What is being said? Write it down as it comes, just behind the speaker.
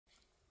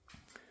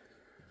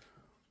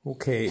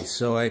Okay,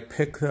 so I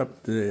picked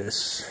up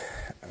this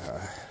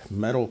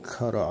metal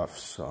cutoff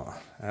saw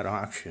at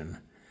auction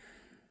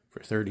for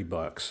 30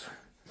 bucks.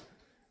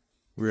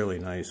 Really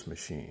nice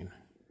machine.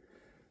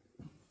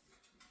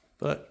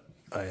 But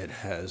it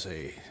has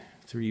a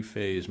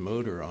 3-phase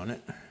motor on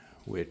it,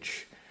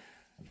 which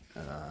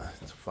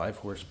it's 5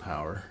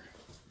 horsepower.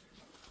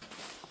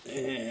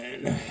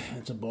 And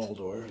it's a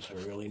Baldor, it's a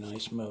really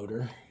nice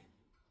motor.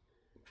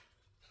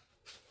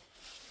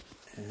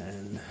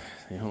 And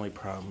the only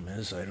problem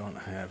is I don't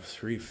have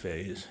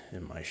 3-phase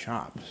in my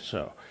shop.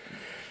 So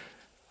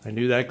I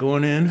knew that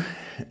going in,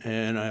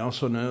 and I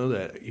also know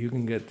that you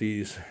can get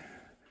these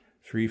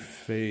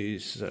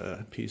 3-phase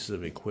pieces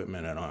of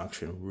equipment at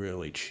auction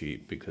really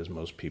cheap because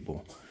most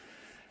people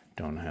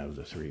don't have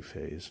the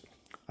 3-phase.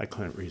 I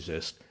couldn't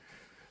resist.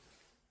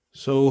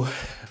 So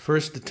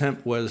first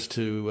attempt was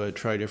to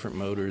try different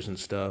motors and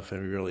stuff,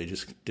 and I really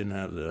just didn't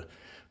have the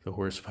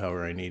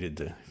horsepower I needed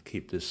to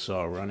keep this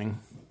saw running.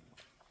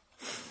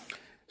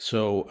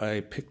 So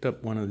I picked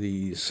up one of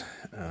these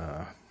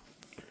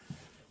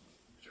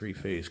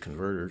 3-phase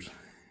converters.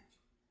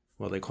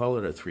 Well, they call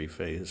it a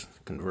 3-phase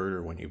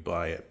converter when you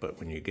buy it, but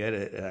when you get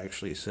it, it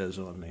actually says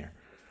on there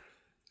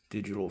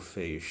digital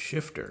phase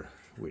shifter,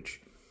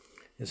 which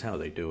is how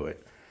they do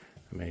it.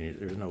 I mean,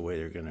 there's no way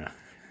they're going to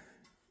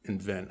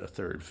invent a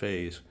 3rd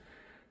phase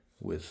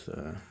with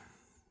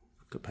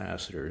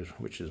capacitors,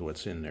 which is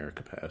what's in there,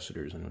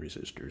 capacitors and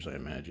resistors, I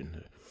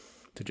imagine,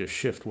 to just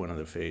shift one of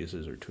the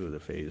phases or 2 of the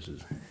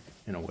phases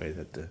in a way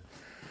that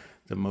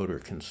the motor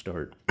can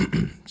start.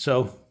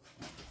 So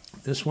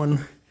this one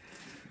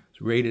is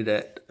rated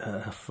at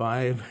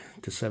 5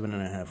 to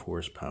 7.5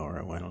 horsepower.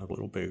 I went a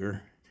little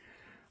bigger.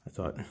 I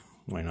thought,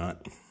 why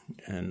not?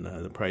 And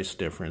the price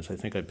difference, I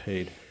think I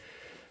paid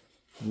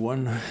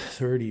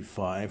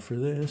 $135 for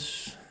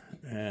this,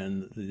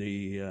 and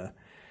the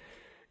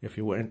if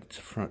you went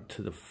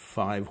to the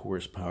 5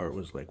 horsepower, it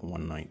was like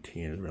 $119.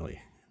 It was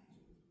really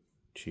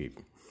cheap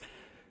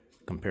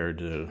compared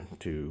to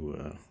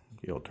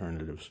the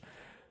alternatives.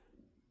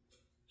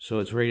 So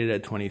it's rated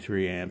at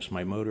 23 amps.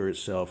 My motor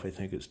itself, I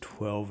think, is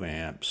 12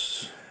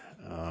 amps.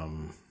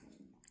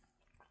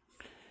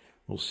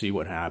 We'll see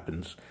what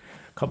happens.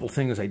 A couple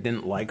things I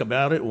didn't like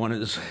about it. One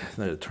is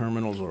the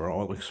terminals are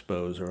all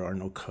exposed. There are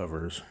no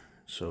covers,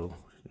 so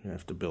you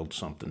have to build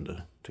something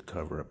to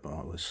cover up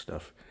all this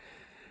stuff.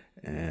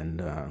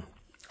 And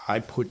I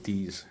put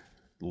these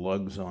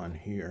lugs on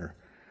here.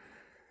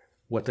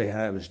 What they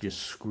have is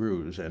just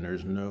screws, and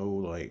there's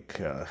no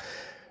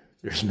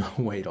there's no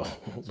way to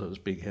hold those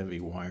big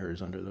heavy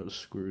wires under those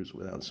screws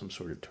without some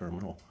sort of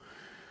terminal.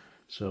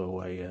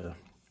 So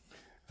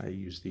I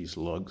use these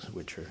lugs,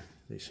 which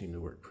they seem to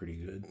work pretty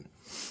good.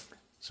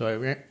 So I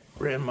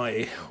ran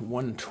my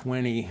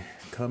 120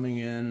 coming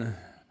in,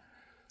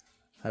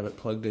 have it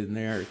plugged in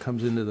there. It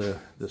comes into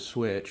the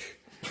switch,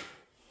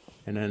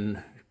 and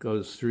then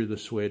goes through the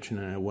switch, and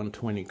then a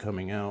 120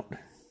 coming out,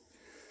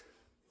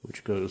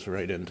 which goes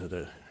right into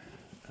the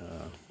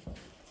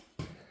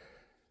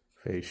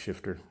phase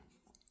shifter.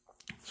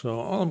 So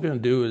all I'm going to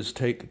do is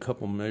take a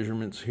couple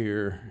measurements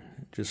here.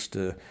 Just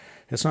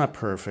it's not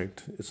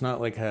perfect. It's not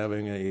like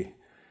having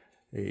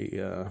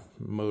a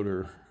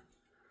motor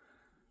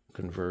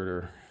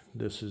converter.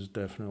 This is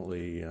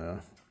definitely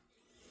the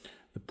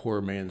poor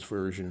man's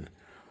version.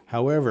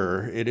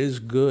 However, it is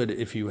good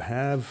if you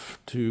have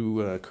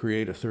to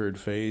create a 3rd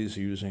phase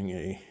using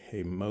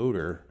a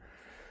motor.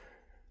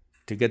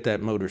 To get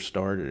that motor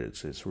started,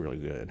 it's really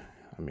good.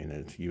 I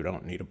mean, you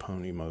don't need a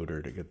pony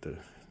motor to get the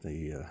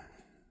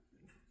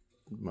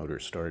motor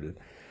started.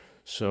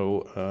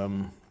 So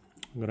I'm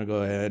going to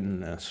go ahead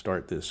and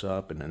start this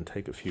up and then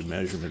take a few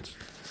measurements.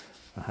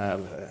 I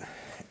have an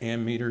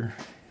ammeter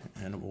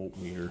and a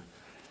voltmeter,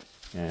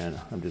 and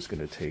I'm just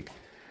going to take,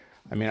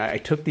 I mean, I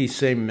took these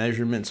same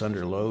measurements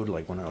under load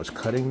like when I was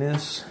cutting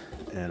this,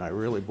 and I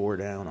really bore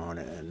down on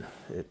it, and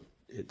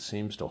it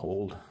seems to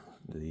hold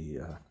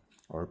the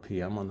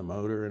RPM on the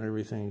motor and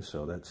everything,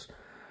 so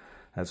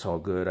that's all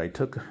good. I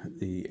took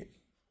the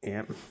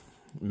amp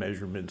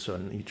measurements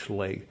on each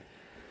leg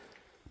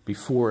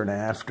before and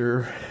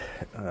after,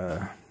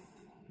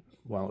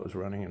 while it was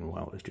running and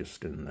while it was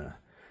just in the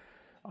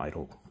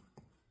idle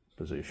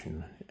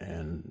position,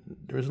 and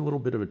there's a little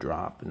bit of a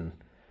drop in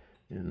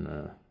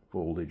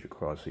voltage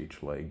across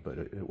each leg, but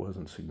it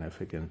wasn't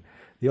significant.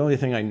 The only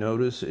thing I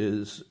notice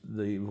is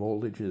the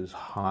voltage is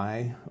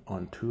high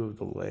on 2 of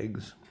the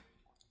legs.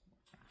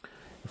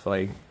 If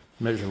I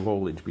measure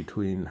voltage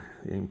between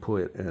the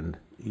input and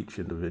each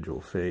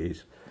individual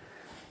phase,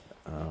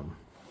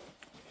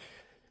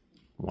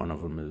 one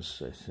of them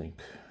is, I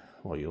think,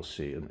 well, you'll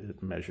see,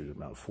 it measures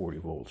about 40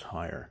 volts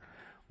higher,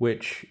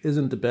 which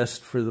isn't the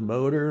best for the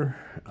motor.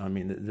 I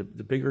mean,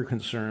 the bigger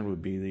concern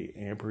would be the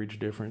amperage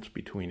difference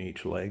between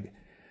each leg,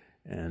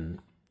 and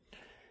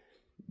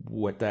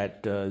what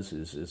that does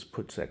is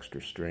puts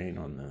extra strain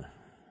on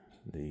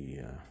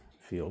the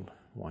field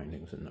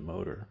windings in the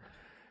motor.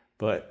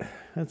 But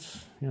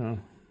that's,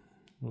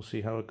 we'll see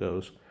how it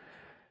goes.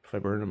 If I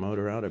burn the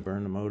motor out, I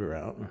burn the motor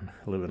out and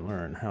live and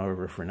learn.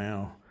 However, for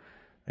now,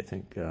 I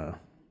think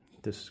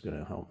this is going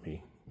to help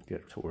me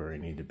get to where I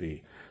need to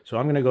be. So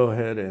I'm going to go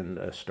ahead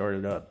and start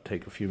it up,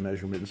 take a few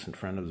measurements in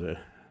front of the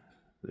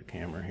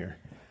camera here,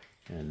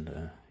 and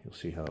you'll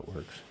see how it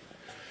works.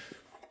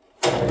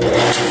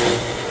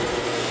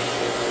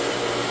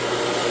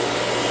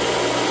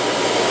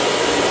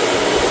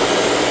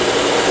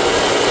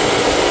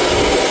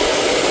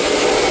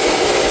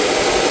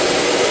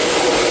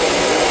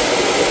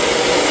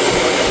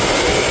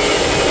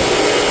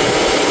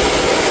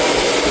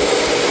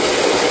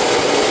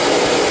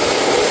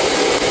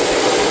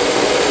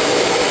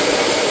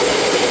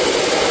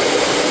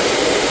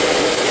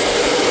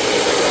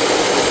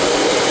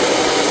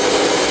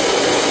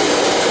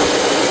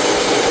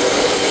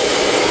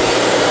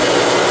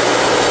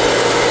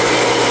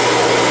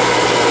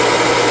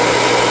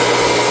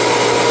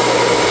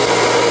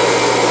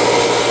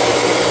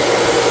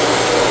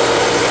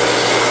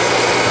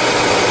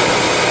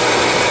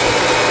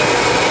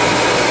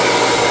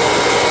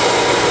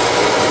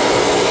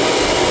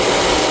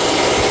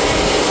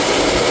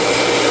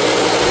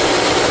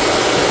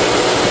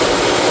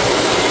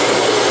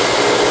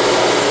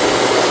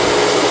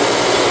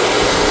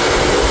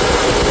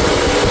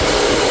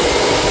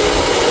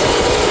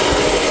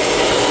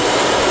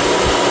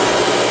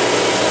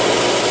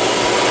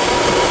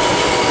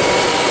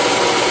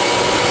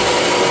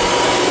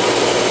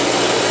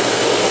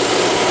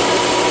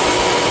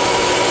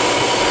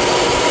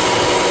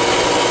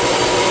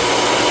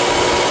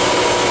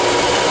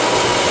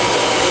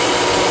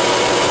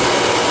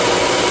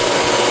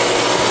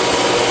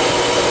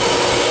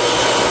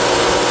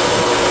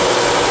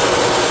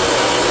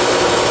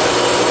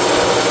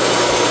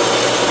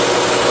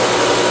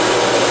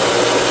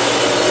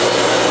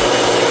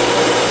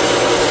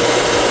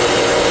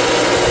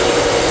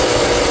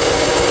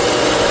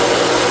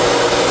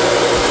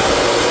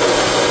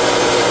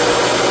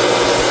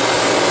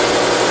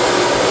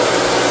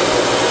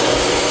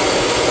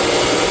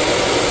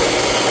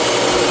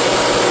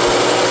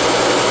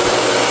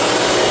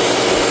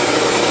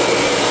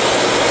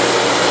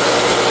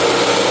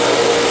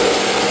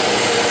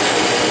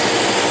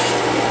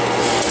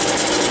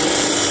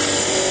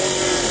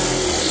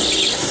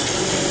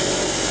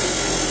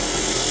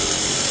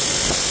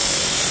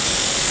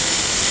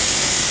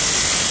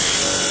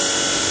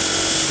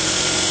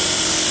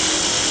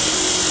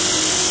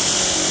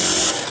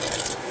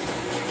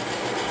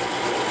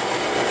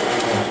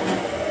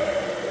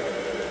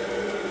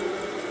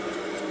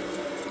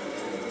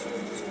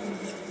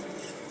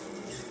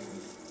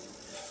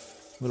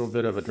 A little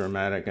bit of a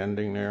dramatic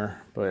ending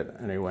there, but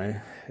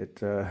anyway, it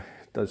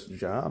does the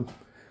job.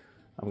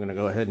 I'm going to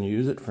go ahead and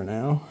use it for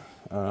now.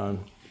 As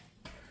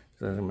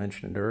I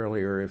mentioned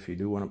earlier, if you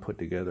do want to put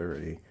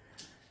together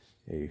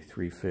a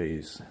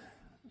three-phase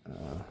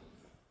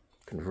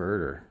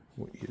converter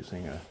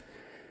using a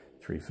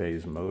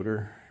three-phase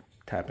motor,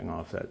 tapping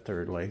off that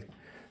third leg,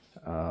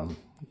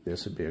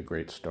 this would be a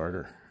great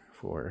starter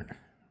for it,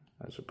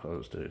 as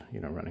opposed to, you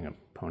know, running a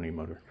pony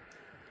motor.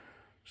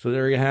 So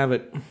there you have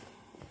it.